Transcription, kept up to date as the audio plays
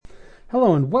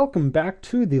Hello and welcome back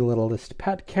to the Littlest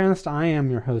Petcast. I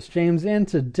am your host James, and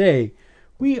today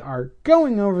we are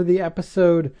going over the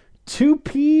episode Two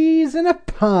Peas in a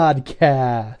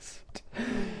Podcast.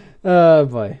 Oh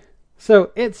boy.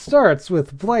 So it starts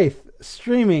with Blythe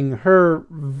streaming her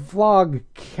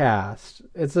vlogcast.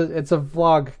 It's a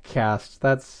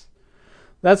vlogcast.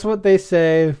 That's what they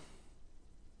say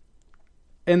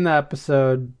in the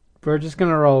episode. We're just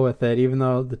gonna roll with it, even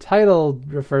though the title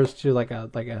refers to like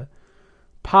a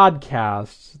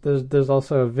podcast. There's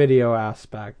also a video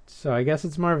aspect, so I guess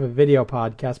it's more of a video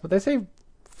podcast, but they say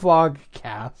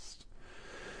vlogcast.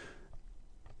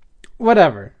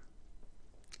 Whatever.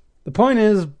 The point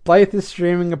is, Blythe is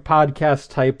streaming a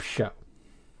podcast type show.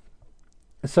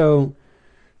 So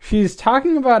she's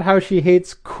talking about how she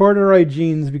hates corduroy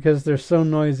jeans because they're so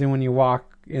noisy when you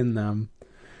walk in them.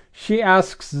 She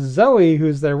asks Zoe,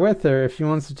 who's there with her, if she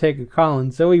wants to take a call,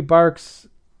 and Zoe barks.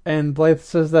 And Blythe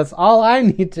says, "That's all I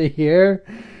need to hear,"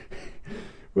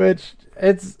 which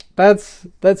that's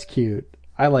cute.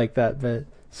 I like that bit.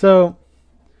 So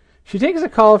she takes a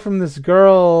call from this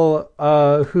girl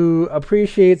who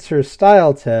appreciates her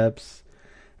style tips.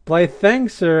 Blythe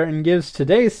thanks her and gives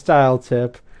today's style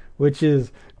tip, which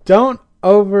is don't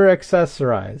over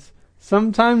accessorize.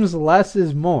 Sometimes less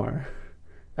is more,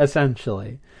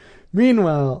 essentially.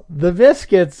 Meanwhile, the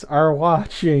Biscuits are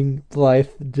watching Blythe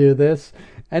do this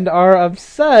and are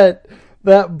upset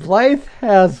that Blythe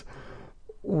has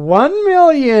 1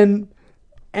 million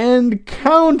and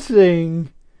counting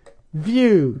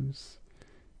views.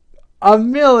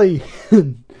 1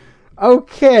 million.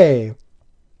 Okay.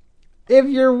 If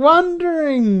you're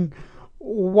wondering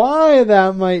why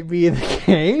that might be the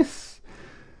case,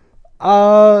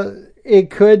 it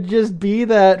could just be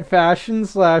that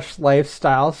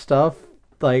fashion/lifestyle stuff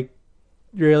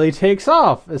really takes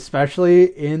off, especially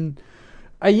in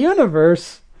a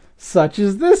universe such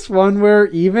as this one where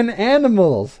even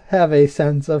animals have a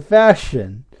sense of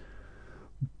fashion.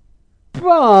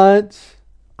 But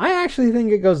I actually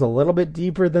think it goes a little bit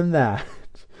deeper than that.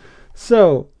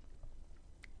 So,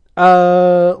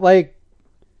 back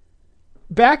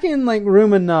in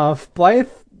Room Enough, Blythe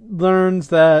learns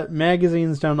that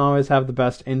magazines don't always have the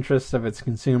best interests of its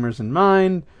consumers in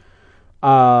mind.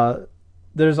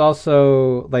 There's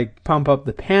also Pump Up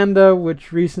the Panda,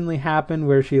 which recently happened,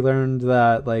 where she learned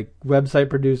that website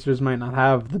producers might not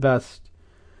have the best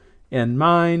in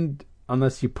mind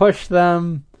unless you push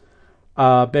them.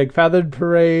 Big Feathered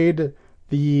Parade,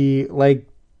 the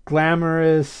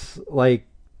glamorous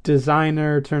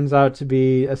designer turns out to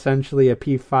be essentially a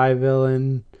P5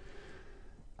 villain.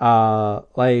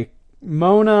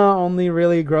 Mona only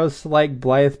really grows to like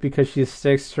Blythe because she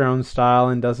sticks to her own style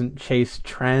and doesn't chase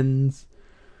trends,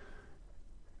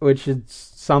 which is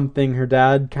something her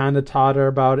dad kind of taught her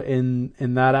about in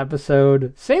that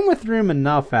episode. Same with Room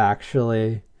Enough,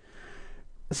 actually.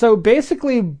 So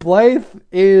basically, Blythe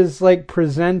is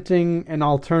presenting an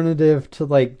alternative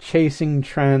to chasing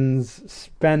trends,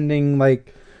 spending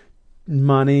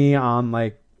money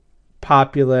on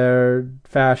popular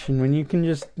fashion when you can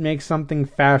just make something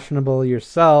fashionable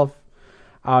yourself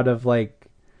out of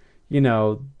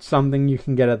something you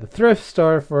can get at the thrift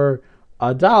store for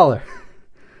 $1.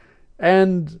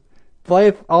 And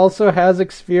Blythe also has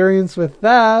experience with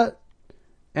that,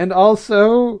 and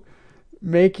also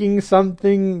making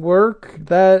something work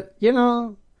that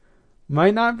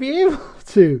might not be able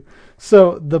to.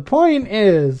 So the point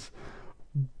is,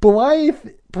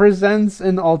 Blythe presents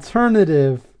an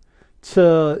alternative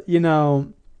to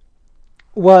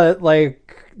what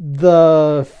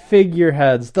the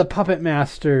figureheads, the puppet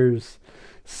masters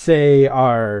say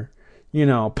are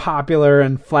popular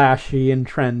and flashy and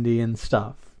trendy and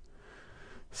stuff.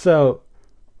 So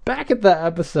back at the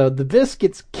episode, the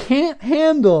Biscuits can't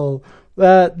handle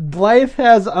that Blythe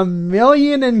has 1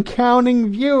 million and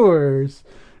counting viewers.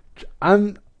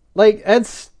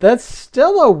 That's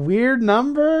still a weird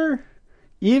number,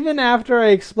 even after I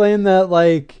explain that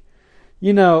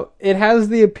it has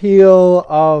the appeal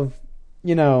of,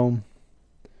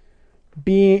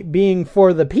 being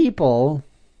for the people.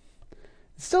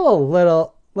 It's still a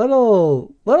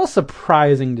little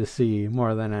surprising to see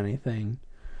more than anything.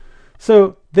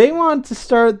 So they want to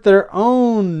start their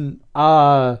own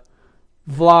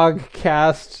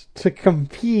vlogcast to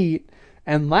compete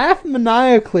and laugh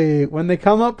maniacally when they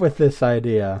come up with this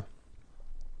idea.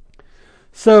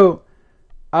 So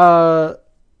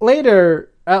later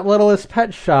at Littlest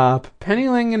Pet Shop, Penny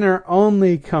Lang and her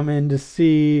Only come in to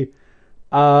see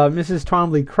Mrs.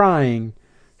 Twombly crying.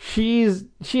 She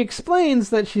explains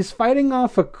that she's fighting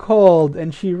off a cold,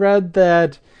 and she read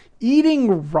that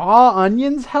eating raw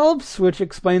onions helps, which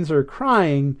explains her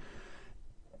crying.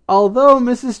 Although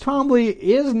Mrs. Twombly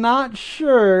is not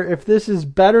sure if this is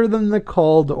better than the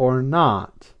cold or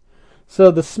not. So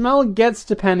the smell gets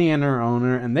to Penny and her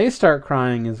owner, and they start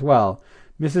crying as well.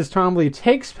 Mrs. Twombly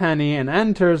takes Penny and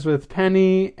enters with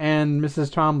Penny and Mrs.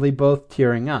 Twombly both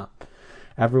tearing up.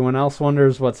 Everyone else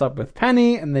wonders what's up with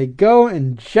Penny, and they go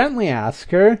and gently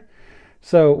ask her.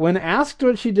 So when asked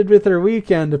what she did with her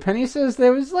weekend, Penny says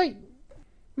there was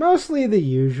mostly the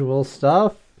usual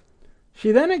stuff.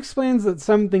 She then explains that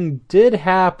something did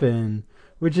happen,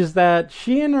 which is that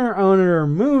she and her owner are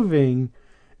moving,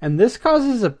 and this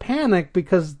causes a panic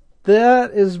because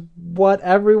that is what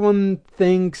everyone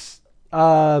thinks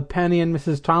Penny and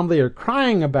Mrs. Twombly are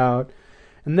crying about,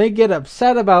 and they get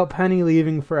upset about Penny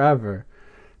leaving forever.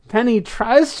 Penny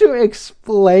tries to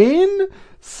explain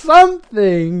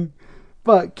something,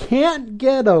 but can't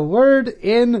get a word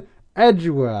in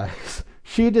edgewise.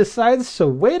 She decides to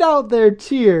wait out their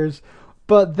tears,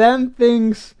 but then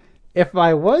thinks, if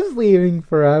I was leaving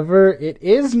forever, it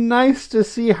is nice to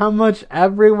see how much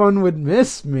everyone would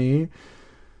miss me.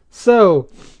 So,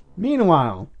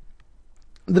 meanwhile,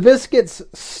 the Biscuits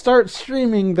start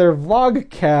streaming their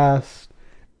vlogcast,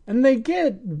 and they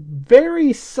get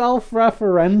very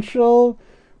self-referential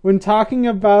when talking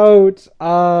about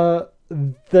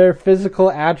their physical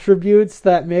attributes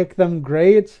that make them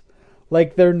great,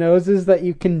 like their noses that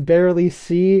you can barely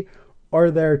see, or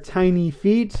their tiny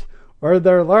feet, or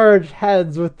their large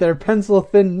heads with their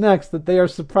pencil-thin necks that they are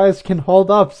surprised can hold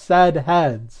up said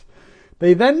heads.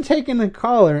 They then take in a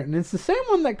caller, and it's the same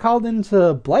one that called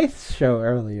into Blythe's show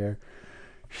earlier.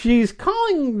 She's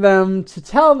calling them to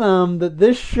tell them that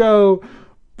this show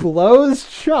blows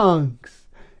chunks,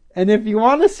 and if you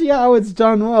want to see how it's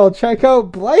done well, check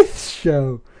out Blythe's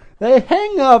show. They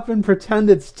hang up and pretend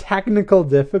it's technical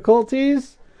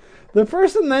difficulties. The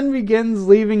person then begins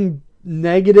leaving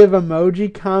negative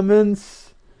emoji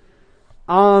comments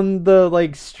on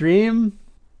the stream,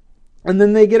 and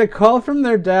then they get a call from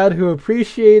their dad who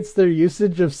appreciates their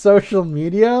usage of social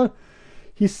media.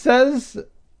 He says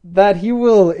that he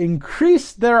will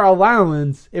increase their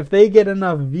allowance if they get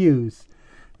enough views.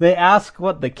 They ask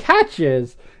what the catch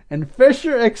is, and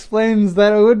Fisher explains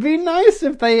that it would be nice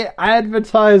if they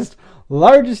advertised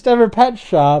largest ever pet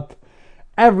shop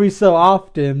every so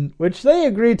often, which they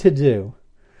agree to do.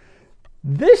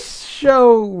 This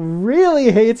show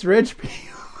really hates rich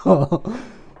people.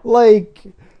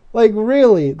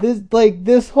 Really,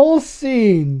 this whole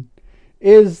scene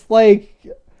is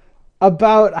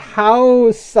about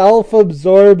how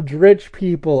self-absorbed rich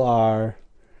people are,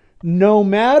 no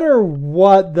matter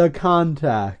what the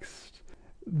context.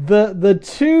 The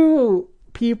two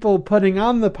people putting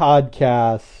on the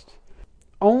podcast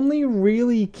only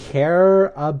really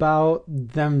care about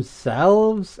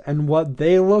themselves and what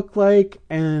they look like,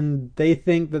 and they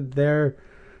think that they're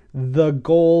the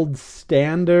gold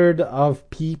standard of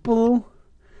people.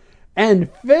 And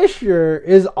Fisher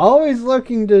is always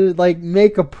looking to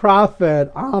make a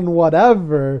profit on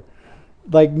whatever,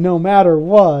 no matter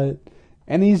what,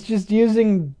 and he's just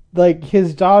using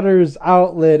his daughter's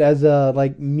outlet as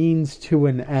a means to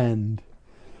an end.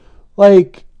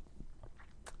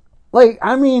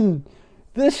 I mean,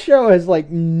 this show has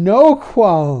no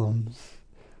qualms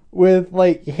with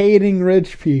hating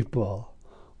rich people.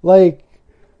 I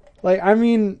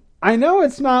mean, I know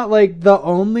it's not the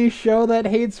only show that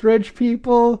hates rich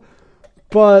people,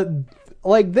 but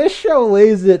this show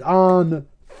lays it on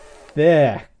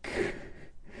thick.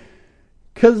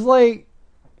 'Cause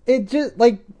it just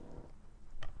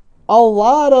a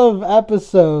lot of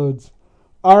episodes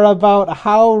are about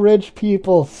how rich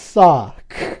people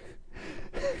suck.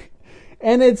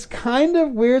 And it's kind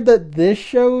of weird that this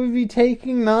show would be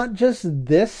taking not just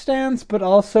this stance, but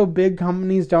also big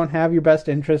companies don't have your best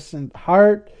interests at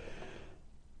heart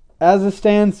as a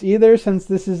stance either, since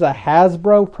this is a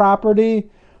Hasbro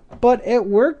property. But it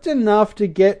worked enough to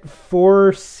get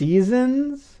 4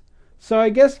 seasons. So I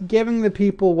guess giving the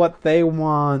people what they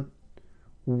want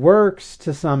works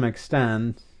to some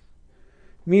extent.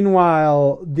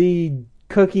 Meanwhile, the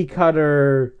cookie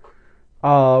cutter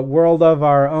World of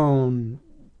Our Own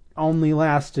only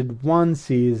lasted 1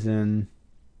 season.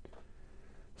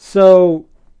 So,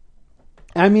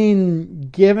 I mean,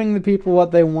 giving the people what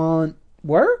they want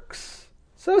works.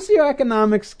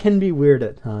 Socioeconomics can be weird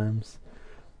at times,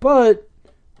 but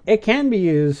it can be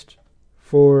used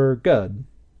for good.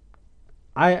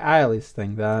 I at least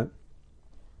think that.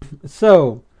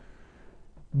 So,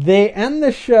 they end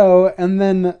the show, and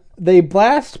then they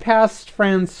blast past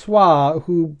Francois,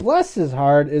 who, bless his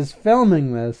heart, is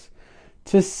filming this,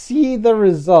 to see the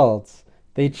results.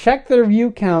 They check their view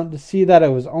count to see that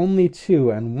it was only 2,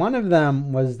 and one of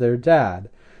them was their dad.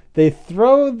 They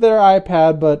throw their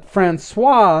iPad, but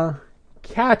Francois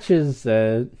catches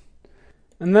it.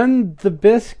 And then the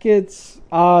Biscuits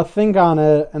think on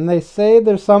it, and they say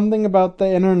there's something about the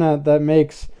internet that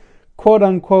makes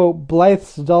quote-unquote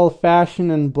Blythe's dull fashion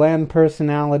and bland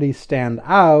personality stand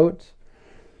out.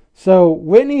 So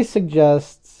Whitney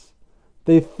suggests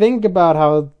they think about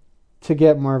how to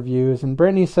get more views, and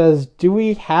Brittany says, do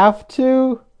we have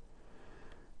to?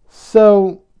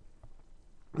 So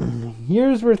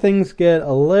here's where things get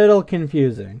a little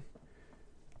confusing.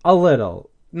 A little.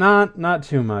 Not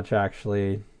too much,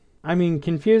 actually. I mean,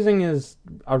 confusing is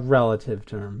a relative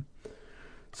term.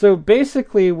 So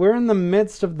basically, we're in the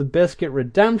midst of the Biscuit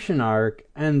redemption arc,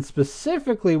 and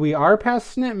specifically, we are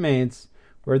past Snipmates,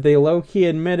 where they low-key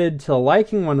admitted to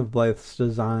liking one of Blythe's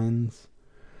designs,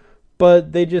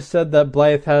 but they just said that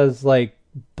Blythe has, like,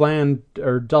 bland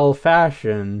or dull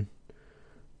fashion,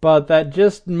 but that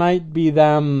just might be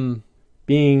them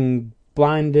being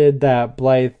blinded that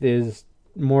Blythe is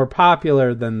more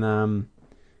popular than them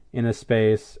in a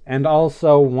space, and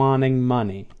also wanting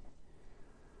money.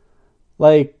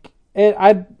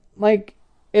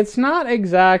 It's not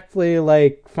exactly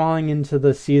like falling into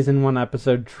the season 1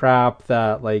 episode trap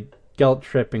that, like, Guilt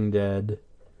Tripping did.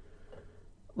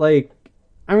 Like,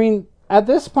 I mean, at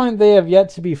this point they have yet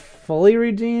to be fully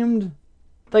redeemed.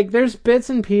 Like, there's bits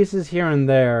and pieces here and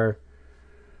there,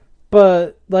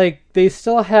 but, like, they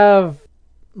still have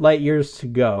light years to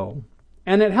go.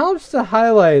 And it helps to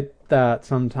highlight that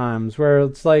sometimes, where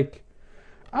it's like,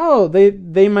 oh,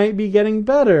 they might be getting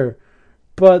better,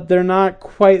 but they're not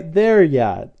quite there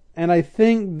yet. And I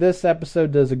think this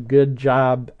episode does a good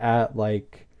job at,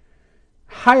 like,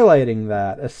 highlighting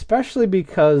that, especially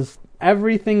because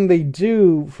everything they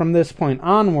do from this point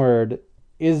onward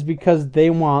is because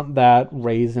they want that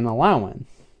raise in allowance.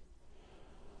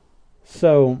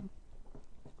 So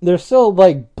they're still,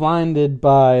 like, blinded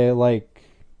by, like,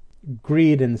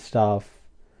 greed and stuff.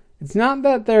 It's not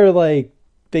that they're, like,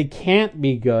 they can't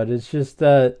be good. It's just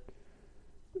that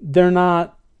they're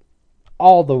not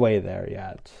all the way there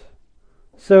yet.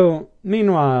 So,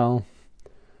 meanwhile,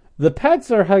 the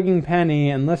pets are hugging Penny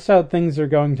and list out things they're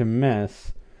going to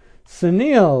miss.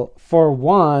 Sunil, for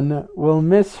 1, will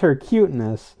miss her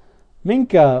cuteness.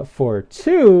 Minka, for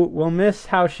 2, will miss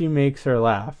how she makes her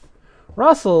laugh.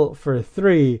 Russell, for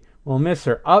 3, will miss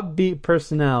her upbeat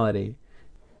personality.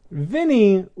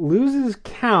 Vinny loses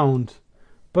count,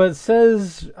 but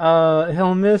says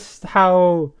he'll miss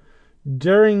how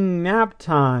during nap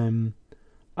time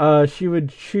she would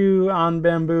chew on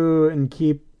bamboo and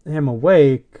keep him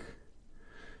awake.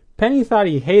 Penny thought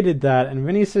he hated that, and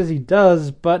Vinny says he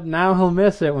does, but now he'll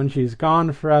miss it when she's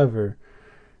gone forever.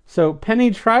 So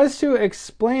Penny tries to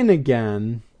explain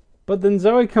again, but then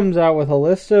Zoe comes out with a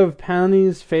list of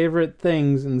Penny's favorite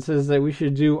things and says that we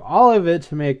should do all of it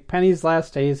to make Penny's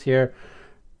last days here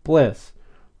bliss.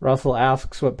 Russell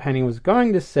asks what Penny was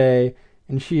going to say,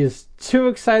 and she is too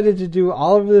excited to do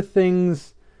all of the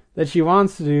things that she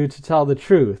wants to do to tell the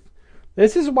truth.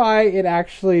 This is why it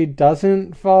actually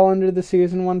doesn't fall under the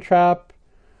season 1 trap,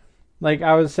 like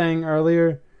I was saying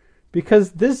earlier,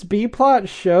 because this B-plot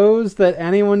shows that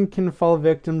anyone can fall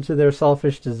victim to their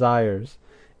selfish desires.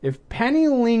 If Penny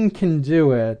Ling can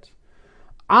do it,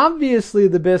 obviously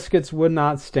the Biscuits would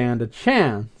not stand a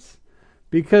chance.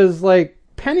 Because, like,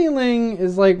 Penny Ling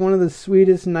is, like, one of the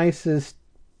sweetest, nicest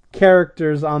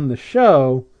characters on the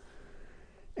show.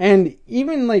 And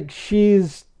even, like,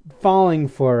 she's falling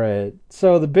for it.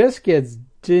 So the Biscuits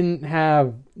didn't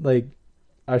have, like,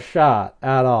 a shot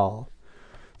at all.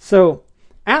 So,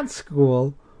 at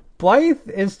school, Blythe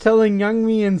is telling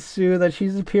Youngmi and Sue that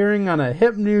she's appearing on a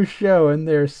hip new show and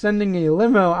they're sending a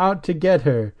limo out to get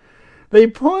her.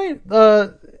 Sue and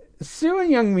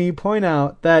Youngmi point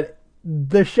out that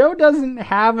the show doesn't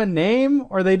have a name,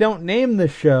 or they don't name the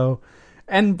show,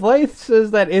 and Blythe says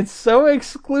that it's so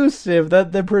exclusive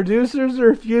that the producers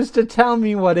refuse to tell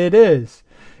me what it is.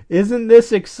 Isn't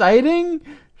this exciting?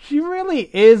 She really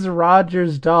is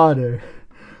Roger's daughter.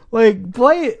 Like,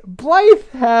 Blythe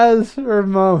has her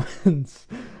moments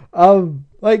of,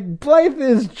 like, Blythe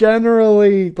is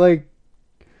generally, like,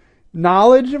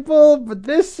 knowledgeable, but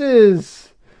this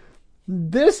is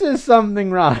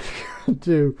something Roger would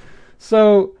do.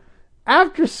 So,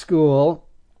 after school,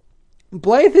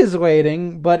 Blythe is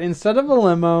waiting, but instead of a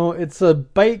limo, it's a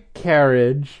bike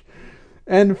carriage.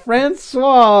 And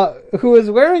Francois, who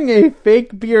is wearing a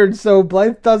fake beard so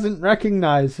Blythe doesn't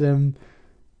recognize him,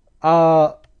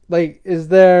 is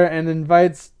there and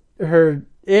invites her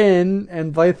in,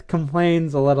 and Blythe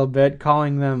complains a little bit,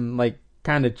 calling them, like,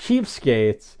 kind of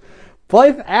cheapskates.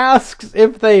 Blythe asks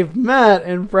if they've met,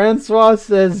 and Francois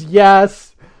says yes,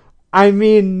 I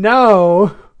mean,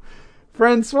 no.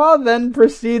 Francois then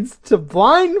proceeds to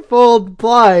blindfold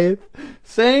Blythe,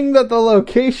 saying that the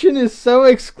location is so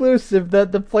exclusive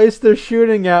that the place they're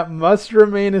shooting at must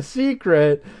remain a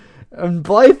secret. And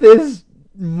Blythe is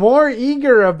more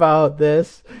eager about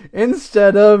this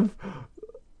instead of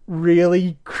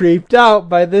really creeped out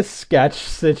by this sketch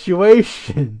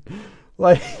situation.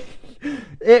 Like,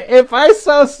 if I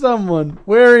saw someone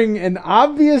wearing an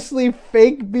obviously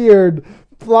fake beard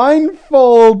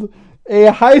blindfold a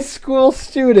high school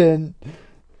student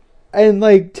and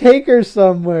like take her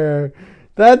somewhere,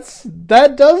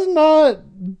 that does not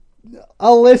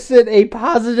elicit a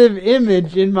positive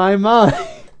image in my mind.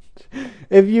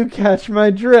 If you catch my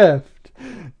drift.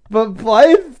 But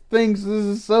Blythe thinks this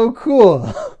is so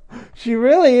cool. She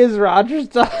really is Roger's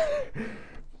daughter.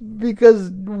 Because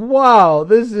wow,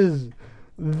 this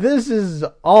is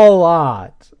a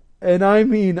lot. And I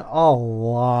mean a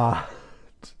lot.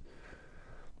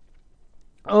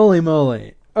 Holy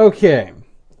moly. Okay,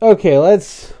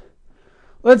 let's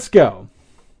go.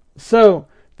 So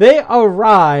they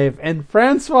arrive and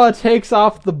Francois takes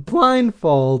off the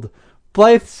blindfold.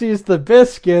 Blythe sees the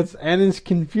biscuits and is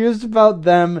confused about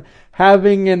them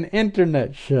having an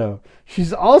internet show.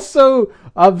 She's also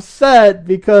upset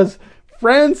because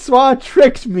Francois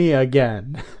tricked me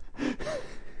again.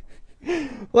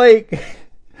 Like,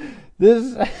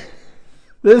 this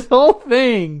whole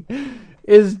thing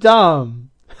is dumb.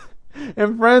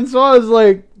 And Francois is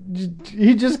like,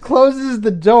 he just closes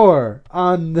the door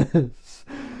on this.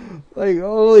 Like,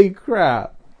 holy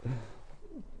crap.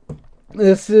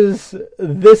 This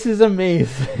is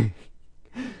amazing.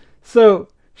 So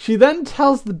she then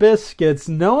tells the biscuits,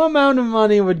 no amount of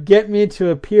money would get me to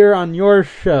appear on your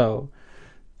show.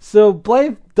 So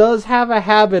Blythe does have a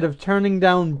habit of turning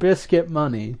down biscuit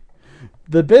money.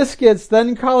 The biscuits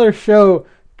then call her show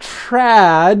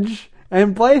Trage,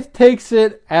 and Blythe takes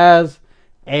it as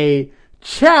a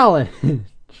challenge.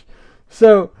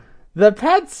 So the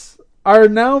pets are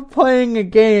now playing a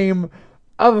game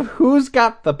of who's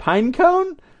got the pine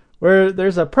cone, where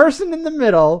there's a person in the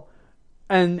middle,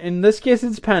 and in this case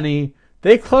it's Penny.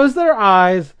 They close their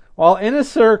eyes while in a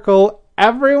circle,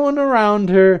 everyone around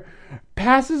her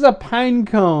passes a pine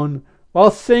cone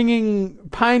while singing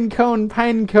pine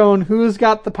cone, who's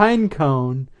got the pine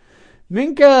cone.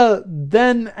 Minka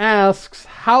then asks,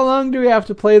 how long do we have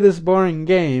to play this boring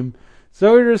game?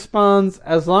 Zoe responds,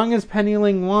 as long as Penny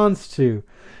Ling wants to.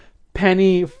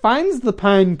 Penny finds the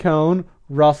pine cone,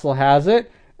 Russell has it,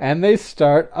 and they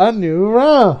start a new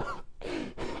round.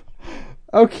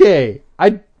 Okay,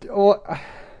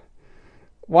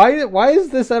 why is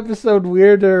this episode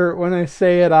weirder when I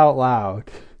say it out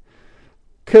loud?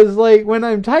 Because, like, when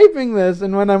I'm typing this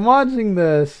and when I'm watching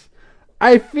this,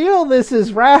 I feel this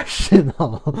is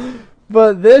rational.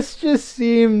 But this just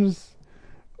seems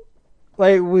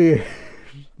like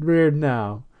weird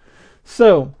now.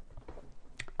 So,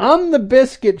 on the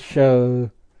Biscuit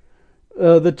Show,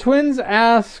 the twins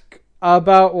ask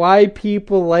about why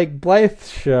people like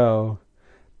Blythe's show.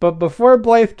 But before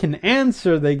Blythe can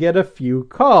answer, they get a few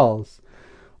calls.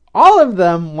 All of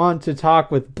them want to talk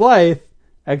with Blythe,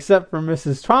 except for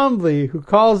Mrs. Twombly, who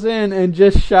calls in and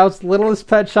just shouts, littlest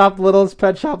pet shop, littlest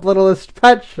pet shop, littlest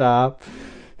pet shop.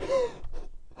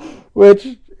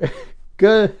 Which,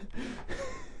 good.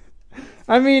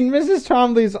 I mean, Mrs.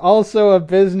 Twombly's also a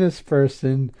business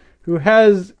person who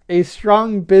has a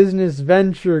strong business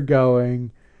venture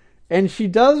going, and she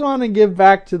does want to give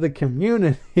back to the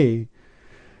community.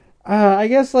 I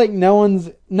guess, like, no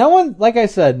one's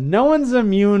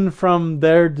immune from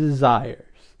their desires.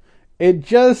 It's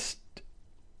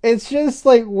just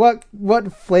like,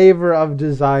 what flavor of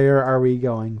desire are we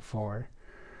going for?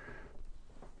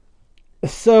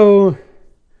 So,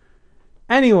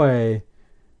 anyway,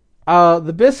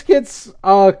 the Biscuits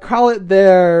call it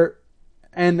there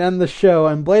and end the show,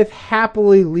 and Blythe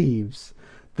happily leaves.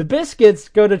 The Biscuits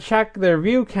go to check their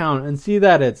view count and see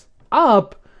that it's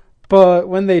up, but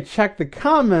when they check the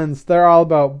comments, they're all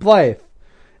about Blythe.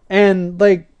 And,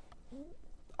 like,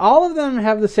 all of them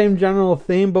have the same general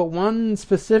theme, but one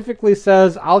specifically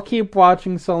says, I'll keep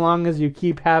watching so long as you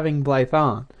keep having Blythe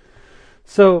on.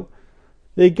 So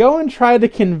they go and try to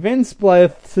convince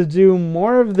Blythe to do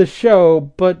more of the show,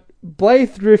 but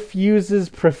Blythe refuses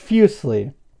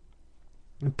profusely.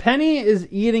 Penny is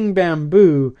eating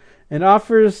bamboo and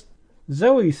offers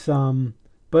Zoe some,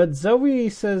 but Zoe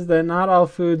says that not all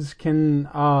foods can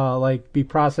be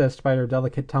processed by her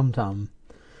delicate tum-tum.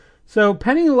 So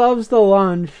Penny loves the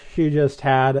lunch she just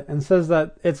had and says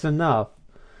that it's enough.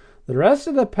 The rest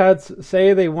of the pets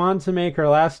say they want to make her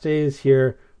last days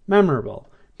here memorable.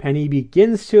 Penny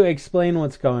begins to explain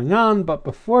what's going on, but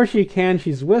before she can,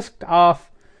 she's whisked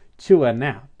off to a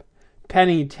nap.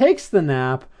 Penny takes the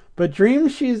nap, but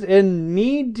dreams she's in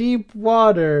knee-deep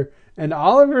water, and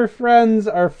all of her friends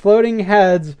are floating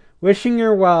heads, wishing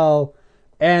her well,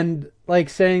 and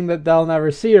saying that they'll never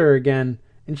see her again.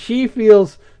 And she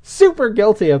feels super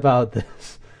guilty about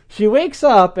this. She wakes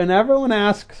up, and everyone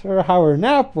asks her how her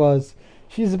nap was.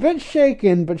 She's a bit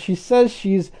shaken, but she says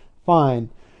she's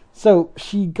fine. So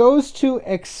she goes to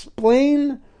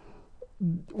explain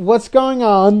what's going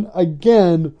on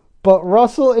again, but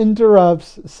Russell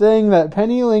interrupts, saying that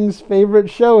Penny Ling's favorite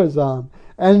show is on.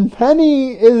 And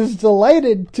Penny is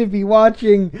delighted to be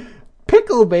watching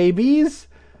Pickle Babies,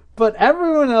 but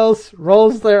everyone else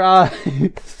rolls their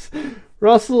eyes.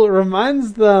 Russell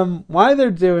reminds them why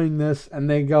they're doing this, and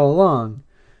they go along.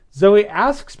 Zoe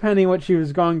asks Penny what she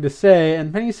was going to say,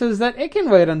 and Penny says that it can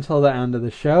wait until the end of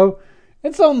the show.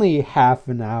 It's only half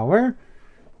an hour.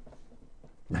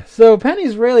 So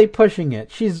Penny's really pushing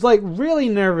it. She's really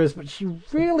nervous, but she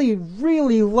really,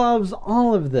 really loves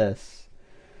all of this.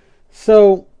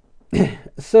 So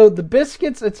the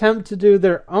Biscuits attempt to do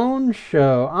their own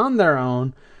show on their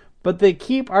own, but they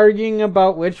keep arguing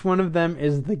about which one of them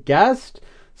is the guest,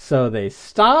 so they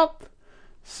stop.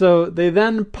 So they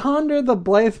then ponder the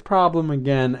Blythe problem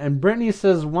again, and Brittany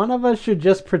says one of us should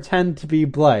just pretend to be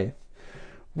Blythe.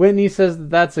 Whitney says that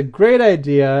that's a great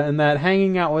idea, and that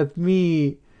hanging out with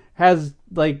me has,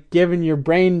 given your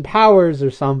brain powers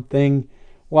or something,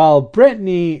 while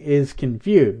Brittany is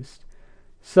confused.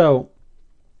 So,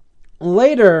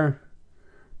 later,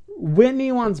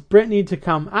 Whitney wants Brittany to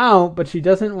come out, but she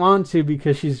doesn't want to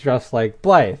because she's dressed like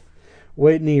Blythe.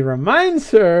 Whitney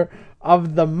reminds her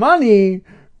of the money,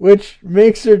 which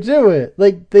makes her do it.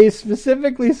 They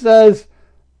specifically says,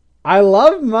 I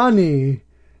love money.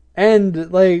 And,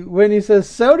 Whitney says,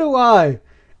 so do I.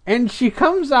 And she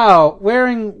comes out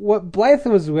wearing what Blythe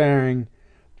was wearing,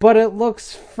 but it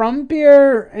looks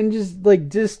frumpier and just,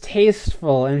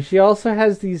 distasteful. And she also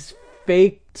has these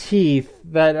fake teeth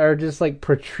that are just,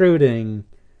 protruding.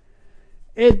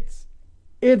 It's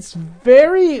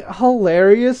very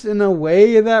hilarious in a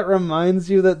way that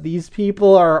reminds you that these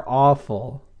people are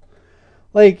awful.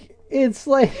 This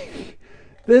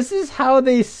is how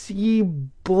they see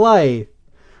Blythe,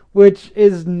 which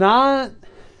is not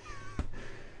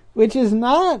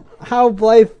how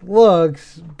Blythe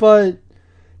looks, but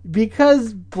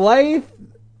because Blythe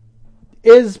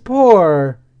is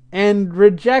poor and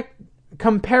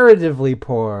comparatively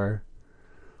poor,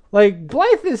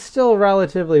 Blythe is still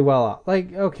relatively well off.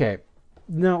 Okay,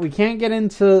 no, we can't get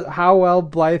into how well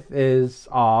Blythe is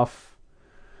off.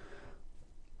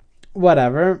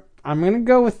 Whatever. I'm going to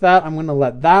go with that. I'm going to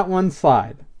let that one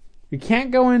slide. We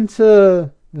can't go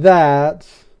into that.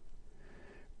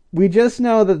 We just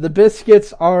know that the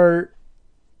Biscuits are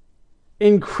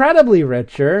incredibly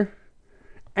richer,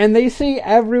 and they see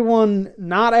everyone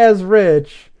not as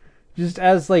rich, just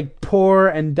as poor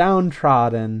and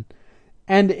downtrodden.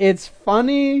 And it's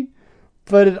funny,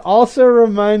 but it also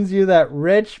reminds you that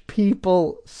rich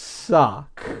people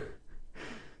suck.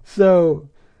 So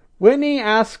Whitney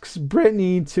asks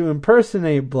Brittany to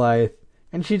impersonate Blythe,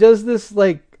 and she does this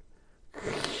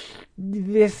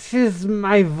this is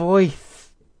my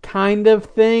voice kind of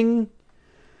thing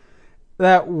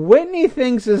that Whitney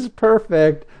thinks is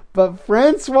perfect, but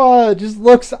Francois just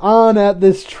looks on at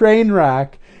this train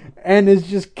wreck and is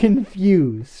just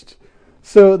confused.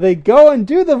 So they go and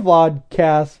do the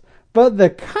vlogcast, but the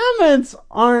comments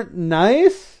aren't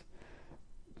nice,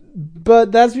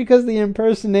 but that's because the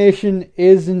impersonation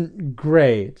isn't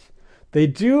great. They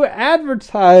do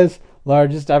advertise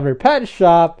largest ever pet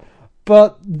shop,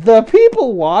 but the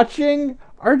people watching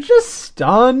are just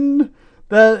stunned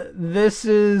that this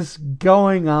is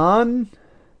going on.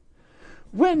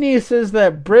 Whitney says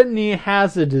that Brittany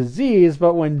has a disease,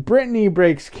 but when Brittany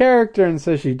breaks character and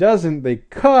says she doesn't, they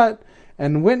cut,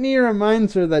 and Whitney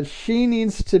reminds her that she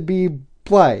needs to be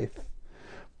Blythe.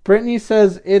 Brittany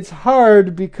says, it's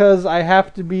hard because I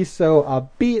have to be so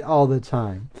upbeat all the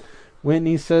time.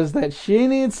 Whitney says that she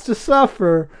needs to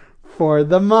suffer for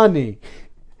the money.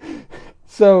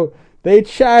 So they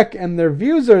check and their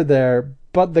views are there,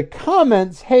 but the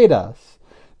comments hate us.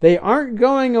 They aren't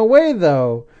going away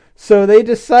though, so they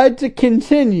decide to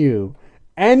continue.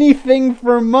 Anything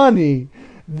for money.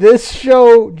 This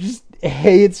show just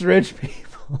hates rich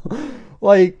people.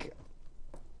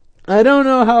 I don't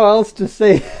know how else to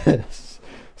say this.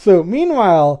 So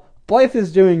meanwhile, Blythe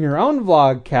is doing her own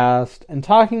vlogcast and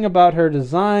talking about her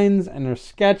designs and her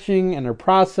sketching and her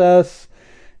process.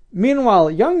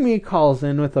 Meanwhile, young Me calls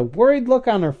in with a worried look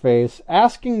on her face,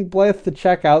 asking Blythe to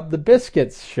check out the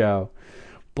Biscuits show.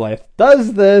 Blythe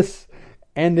does this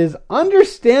and is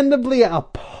understandably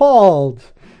appalled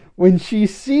when she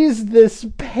sees this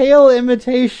pale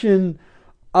imitation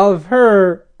of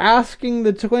her asking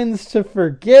the twins to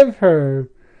forgive her.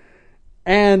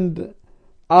 And,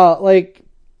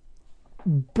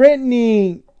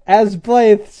 Brittany, as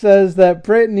Blythe says that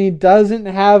Brittany doesn't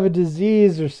have a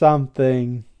disease or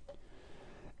something.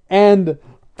 And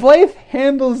Blythe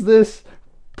handles this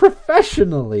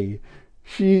professionally.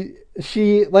 She's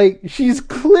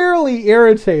clearly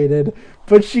irritated,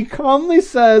 but she calmly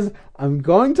says, I'm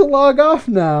going to log off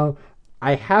now.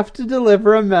 I have to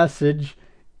deliver a message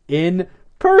in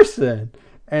person.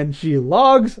 And she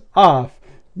logs off.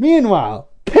 Meanwhile,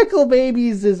 Pickle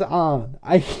Babies is on.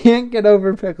 I can't get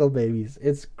over Pickle Babies.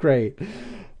 It's great.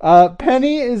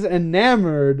 Penny is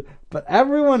enamored, but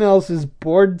everyone else is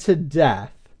bored to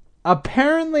death.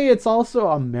 Apparently, it's also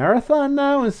a marathon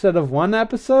now instead of one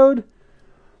episode.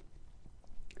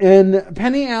 And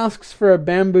Penny asks for a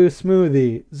bamboo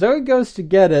smoothie. Zoe goes to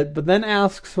get it, but then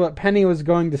asks what Penny was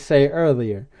going to say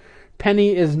earlier.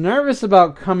 Penny is nervous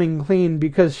about coming clean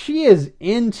because she is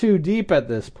in too deep at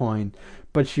this point.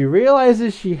 But she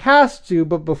realizes she has to,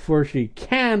 but before she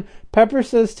can, Pepper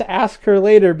says to ask her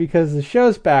later because the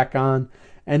show's back on,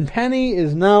 and Penny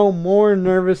is now more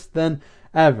nervous than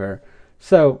ever.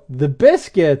 So, the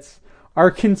Biscuits are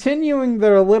continuing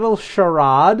their little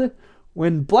charade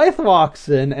when Blythe walks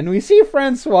in, and we see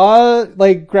Francois,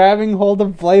 grabbing hold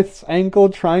of Blythe's ankle,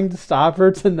 trying to stop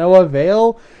her to no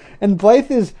avail, and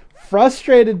Blythe is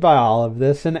frustrated by all of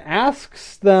this and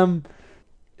asks them,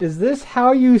 is this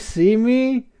how you see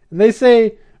me? And they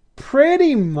say,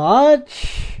 pretty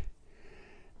much.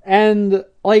 And,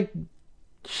 Blythe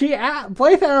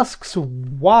asks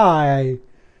why.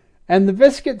 And the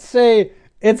Biscuits say,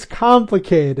 it's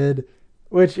complicated.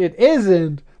 Which it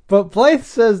isn't. But Blythe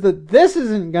says that this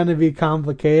isn't going to be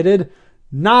complicated.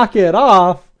 Knock it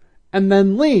off. And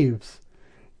then leaves.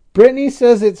 Brittany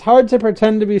says it's hard to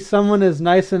pretend to be someone as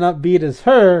nice and upbeat as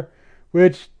her.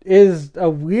 Which is a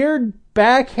weird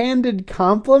backhanded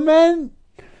compliment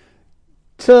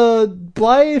to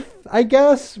Blythe, I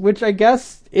guess, which I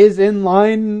guess is in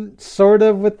line sort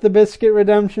of with the Biscuit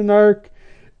redemption arc.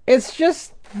 It's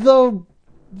just the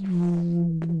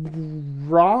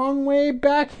wrong way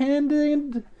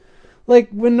backhanded.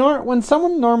 When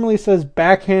someone normally says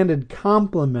backhanded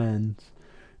compliment,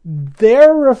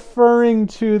 they're referring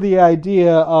to the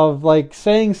idea of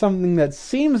saying something that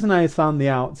seems nice on the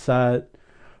outset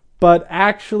but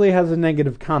actually has a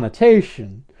negative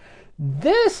connotation.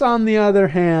 This, on the other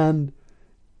hand,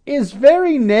 is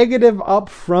very negative up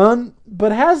front,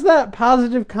 but has that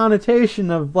positive connotation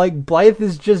of, Blythe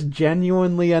is just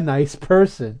genuinely a nice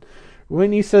person.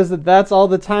 Whitney says that that's all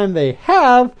the time they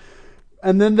have,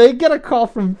 and then they get a call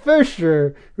from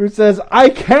Fisher, who says, I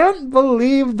can't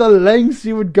believe the lengths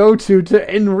you would go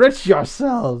to enrich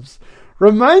yourselves.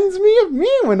 Reminds me of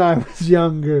me when I was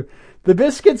younger. The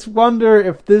Biscuits wonder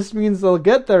if this means they'll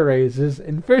get their raises,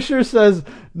 and Fisher says,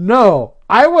 no,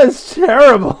 I was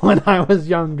terrible when I was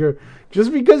younger.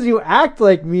 Just because you act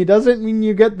like me doesn't mean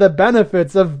you get the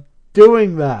benefits of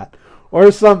doing that.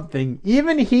 Or something.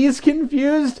 Even he's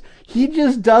confused. He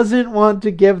just doesn't want to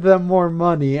give them more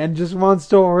money and just wants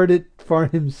to hoard it for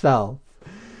himself.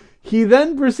 He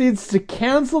then proceeds to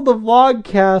cancel the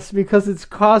vlogcast because it's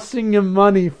costing him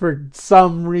money for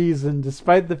some reason,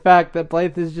 despite the fact that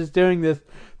Blythe is just doing this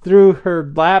through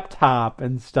her laptop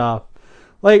and stuff.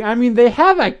 They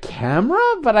have a camera,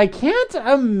 but I can't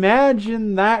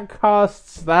imagine that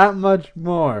costs that much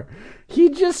more. He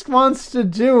just wants to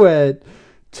do it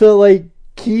to,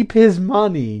 keep his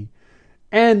money.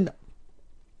 And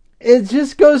it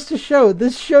just goes to show,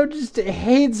 this show just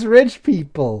hates rich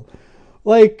people.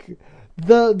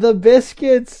 The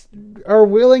Biscuits are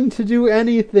willing to do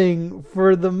anything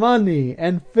for the money.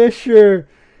 And Fisher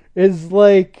is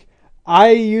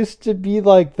I used to be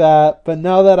like that, but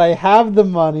now that I have the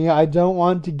money, I don't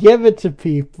want to give it to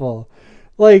people.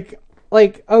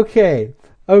 Okay.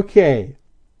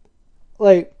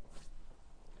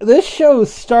 This show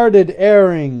started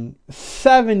airing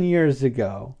 7 years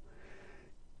ago.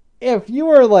 If you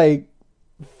were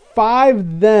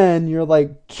 5 then,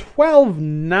 you're 12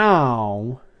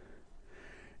 now.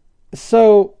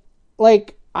 So,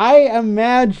 I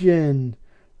imagine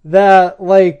that,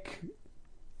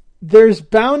 there's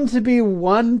bound to be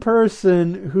one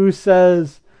person who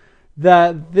says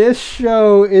that this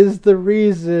show is the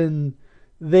reason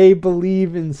they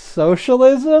believe in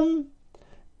socialism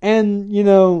and,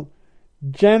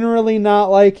 generally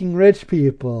not liking rich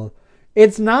people.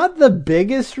 It's not the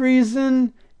biggest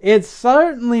reason. It's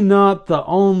certainly not the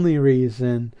only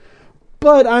reason.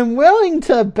 But I'm willing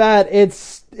to bet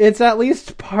it's at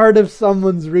least part of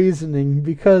someone's reasoning,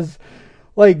 because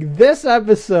like this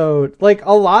episode, like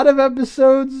a lot of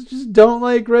episodes just don't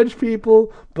like rich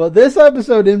people, but this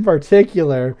episode in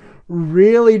particular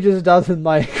really just doesn't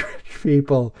like rich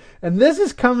people. And this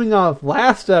is coming off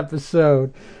last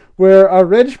episode where a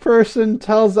rich person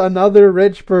tells another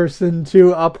rich person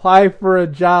to apply for a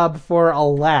job for a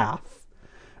laugh,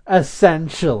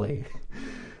 essentially.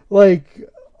 Like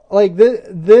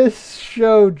this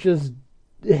show just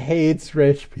hates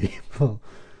rich people.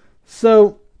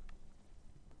 So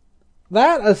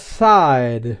that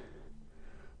aside,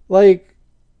 like,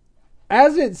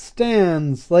 as it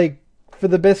stands, like, for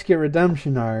the Biscuit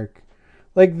redemption arc,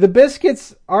 like, the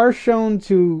Biscuits are shown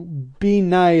to be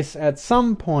nice at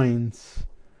some points,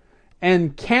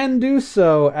 and can do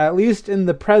so, at least in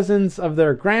the presence of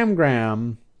their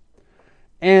Gram.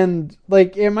 And,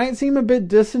 like, it might seem a bit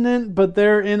dissonant, but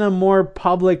they're in a more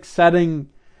public setting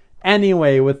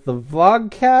anyway with the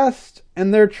vlogcast,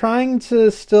 and they're trying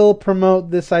to still promote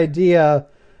this idea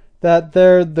that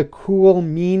they're the cool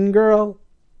mean girl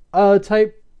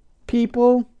type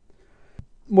people,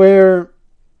 where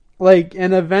like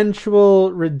an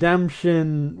eventual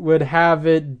redemption would have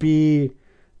it be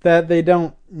that they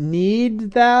don't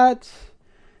need that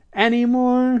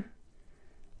anymore.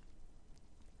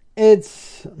 But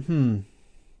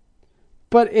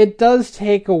it does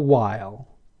take a while.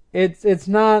 It's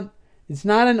not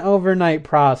an overnight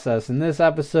process, and this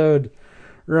episode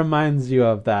reminds you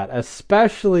of that,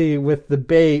 especially with the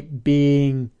bait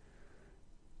being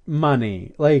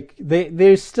money. Like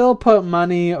they still put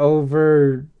money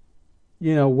over,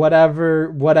 you know,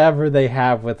 whatever they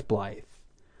have with Blythe.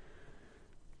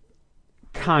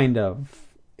 Kind of.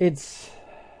 It's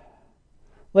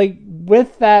like,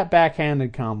 with that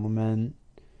backhanded compliment,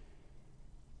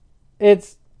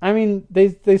 it's, I mean,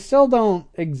 they still don't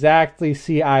exactly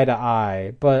see eye to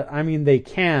eye, but I mean, they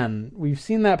can. We've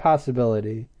seen that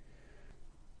possibility.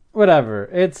 Whatever.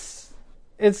 It's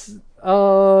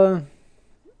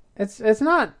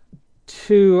not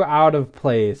too out of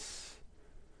place.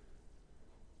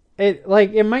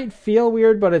 It might feel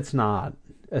weird, but it's not,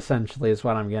 essentially, is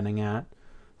what I'm getting at.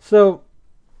 So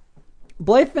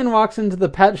Blythe then walks into the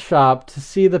pet shop to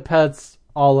see the pets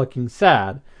all looking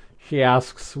sad. She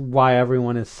asks why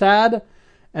everyone is sad,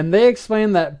 and they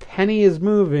explain that Penny is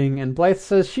moving, and Blythe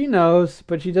says she knows,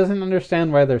 but she doesn't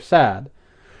understand why they're sad.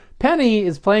 Penny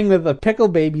is playing with a Pickle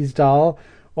Babies doll,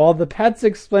 while the pets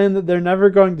explain that they're never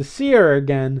going to see her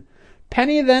again.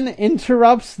 Penny then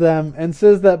interrupts them and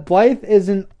says that Blythe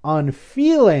isn't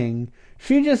unfeeling,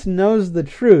 she just knows the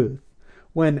truth.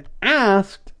 When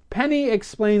asked, Penny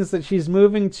explains that she's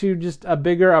moving to just a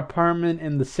bigger apartment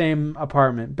in the same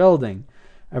apartment building.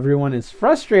 Everyone is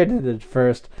frustrated at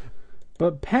first,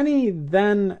 but Penny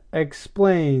then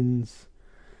explains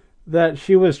that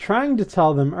she was trying to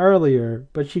tell them earlier,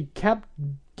 but she kept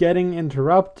getting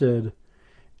interrupted.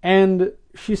 And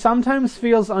she sometimes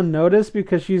feels unnoticed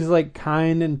because she's like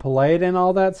kind and polite and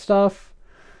all that stuff.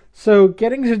 So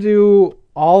getting to do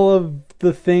all of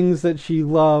the things that she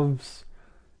loves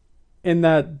in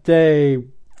that day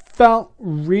felt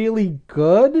really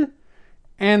good.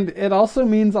 And it also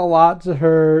means a lot to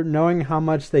her knowing how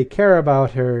much they care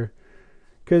about her,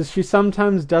 because she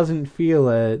sometimes doesn't feel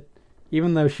it,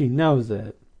 even though she knows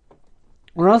it.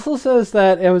 Russell says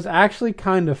that it was actually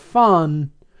kind of fun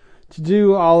to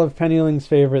do all of Pennyling's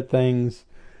favorite things,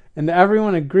 and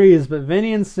everyone agrees, but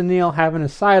Vinny and Sunil have an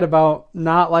aside about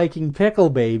not liking Pickle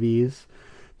Babies.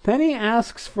 Penny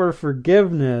asks for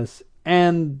forgiveness,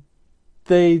 and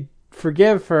they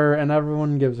forgive her, and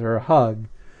everyone gives her a hug.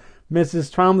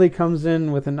 Mrs. Trombley comes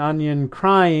in with an onion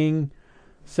crying,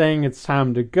 saying it's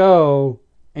time to go,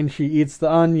 and she eats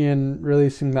the onion,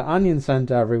 releasing the onion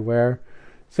scent everywhere.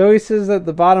 Zoe says that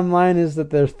the bottom line is that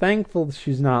they're thankful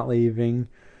she's not leaving.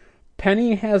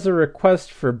 Penny has a request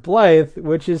for Blythe,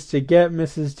 which is to get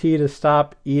Mrs. T to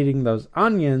stop eating those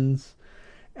onions,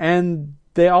 and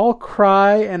they all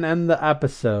cry and end the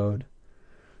episode.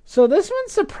 So this one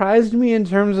surprised me in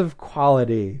terms of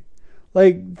quality.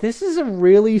 Like, this is a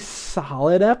really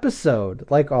solid episode,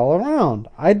 like, all around.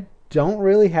 I don't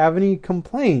really have any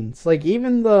complaints. Like,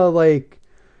 even the, like,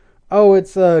 oh,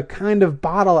 it's a kind of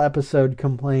bottle episode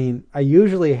complaint I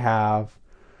usually have.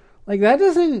 Like, that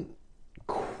doesn't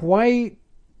quite,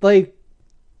 like,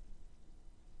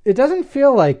 it doesn't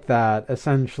feel like that,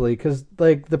 essentially, because,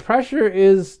 like, the pressure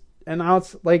is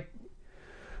like,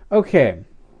 okay.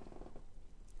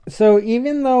 So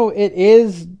even though it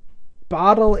is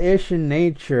bottle-ish in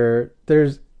nature,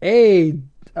 there's A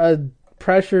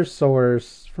pressure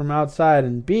source from outside,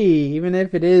 and B, even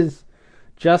if it is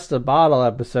just a bottle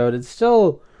episode, it's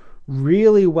still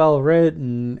really well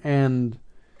written, and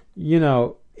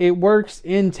it works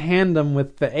in tandem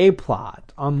with the A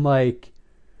plot, unlike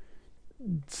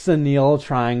Sunil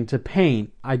trying to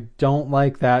paint. I don't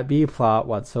like that B plot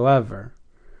whatsoever.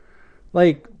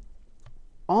 Like,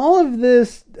 all of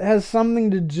this has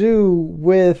something to do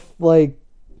with, like,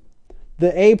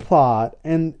 the A plot,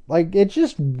 and, like, it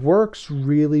just works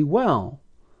really well.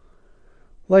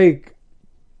 Like,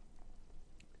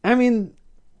 I mean,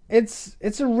 it's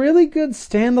a really good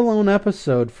standalone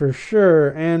episode for sure,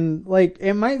 and, like,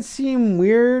 it might seem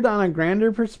weird on a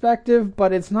grander perspective,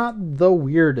 but it's not the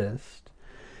weirdest.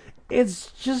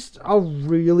 It's just a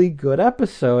really good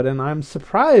episode, and I'm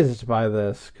surprised by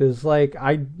this, because, like,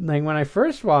 when I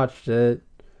first watched it,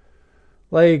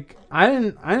 like, I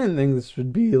didn't think this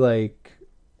would be, like,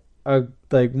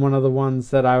 one of the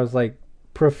ones that I was, like,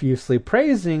 profusely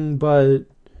praising, but,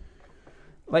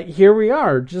 like, here we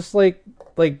are, just, like,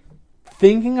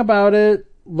 thinking about it,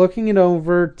 looking it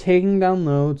over, taking down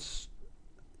notes.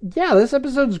 Yeah, this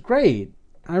episode's great.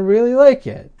 I really like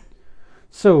it.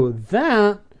 So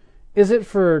that is it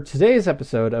for today's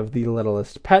episode of the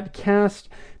Littlest Pet Cast.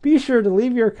 Be sure to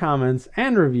leave your comments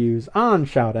and reviews on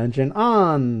Shout Engine,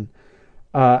 on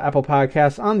Apple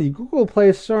Podcasts, on the Google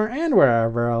Play Store, and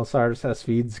wherever else RSS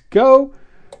feeds go,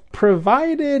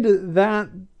 provided that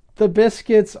the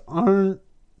biscuits aren't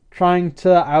trying to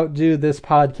outdo this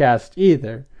podcast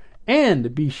either.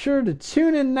 And be sure to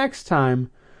tune in next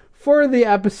time for the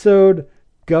episode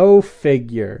Go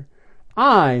Figure.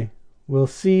 I will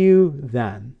see you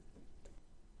then.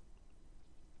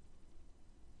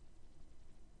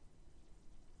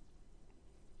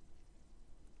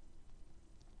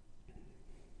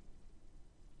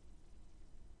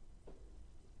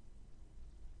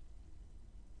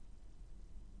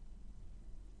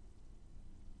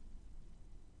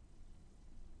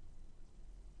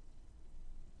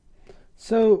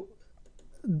 So,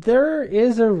 there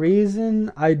is a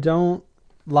reason I don't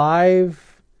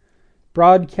live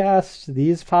broadcast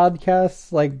these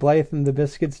podcasts like Blythe and the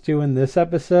Biscuits do in this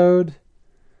episode.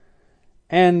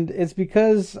 And it's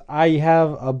because I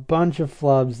have a bunch of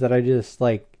flubs that I just,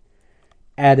 like,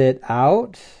 edit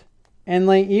out. And,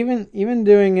 like, even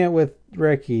doing it with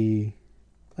Ricky,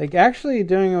 like, actually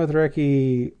doing it with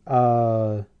Ricky,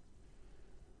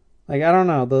 like, I don't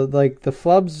know, the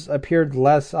flubs appeared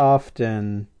less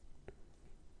often.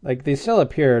 Like, they still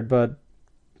appeared, but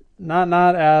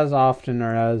not as often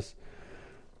or as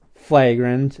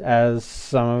flagrant as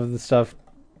some of the stuff,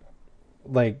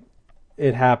 like,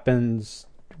 it happens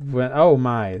when, oh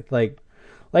my, like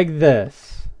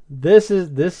this. This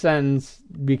sentence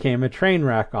became a train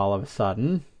wreck all of a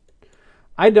sudden.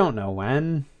 I don't know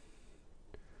when.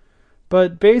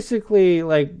 But basically,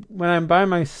 like, when I'm by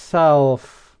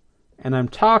myself and I'm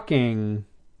talking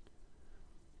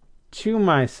to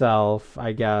myself,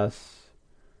 I guess,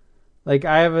 like,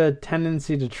 I have a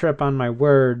tendency to trip on my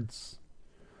words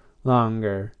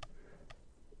longer.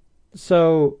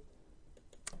 So,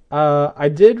 I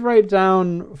did write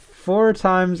down 4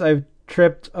 times I've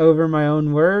tripped over my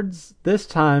own words this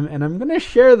time, and I'm going to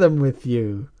share them with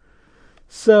you.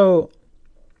 So,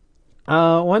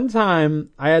 one time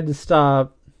I had to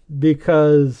stop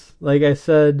because, like I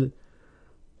said,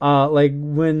 like,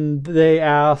 when they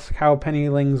ask how Penny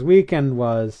Ling's weekend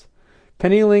was,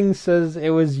 Penny Ling says it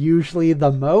was usually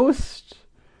the most.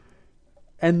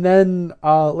 And then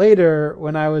later,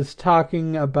 when I was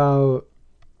talking about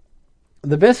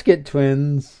the Biscuit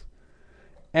Twins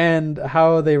and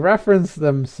how they reference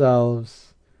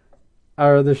themselves,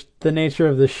 or the nature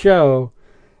of the show,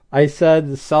 I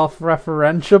said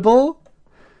self-referentiable.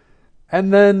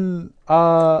 And then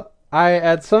I,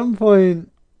 at some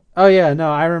point, oh yeah,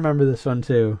 no, I remember this one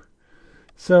too.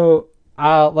 So,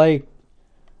 I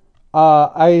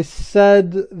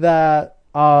said that,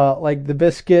 like, the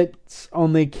Biscuits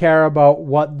only care about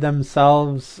what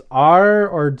themselves are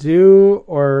or do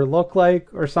or look like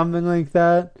or something like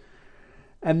that.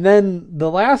 And then the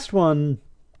last one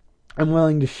I'm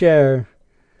willing to share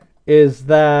is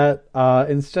that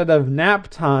instead of nap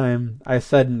time, I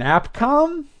said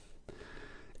napcom.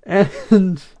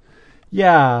 And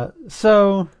yeah,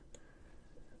 so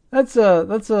that's a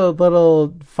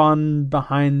little fun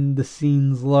behind the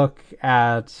scenes look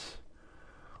at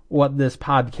what this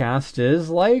podcast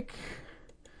is like.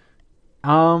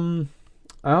 I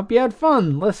hope you had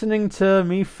fun listening to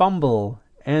me fumble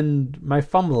and my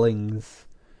fumblings.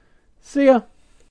 See ya.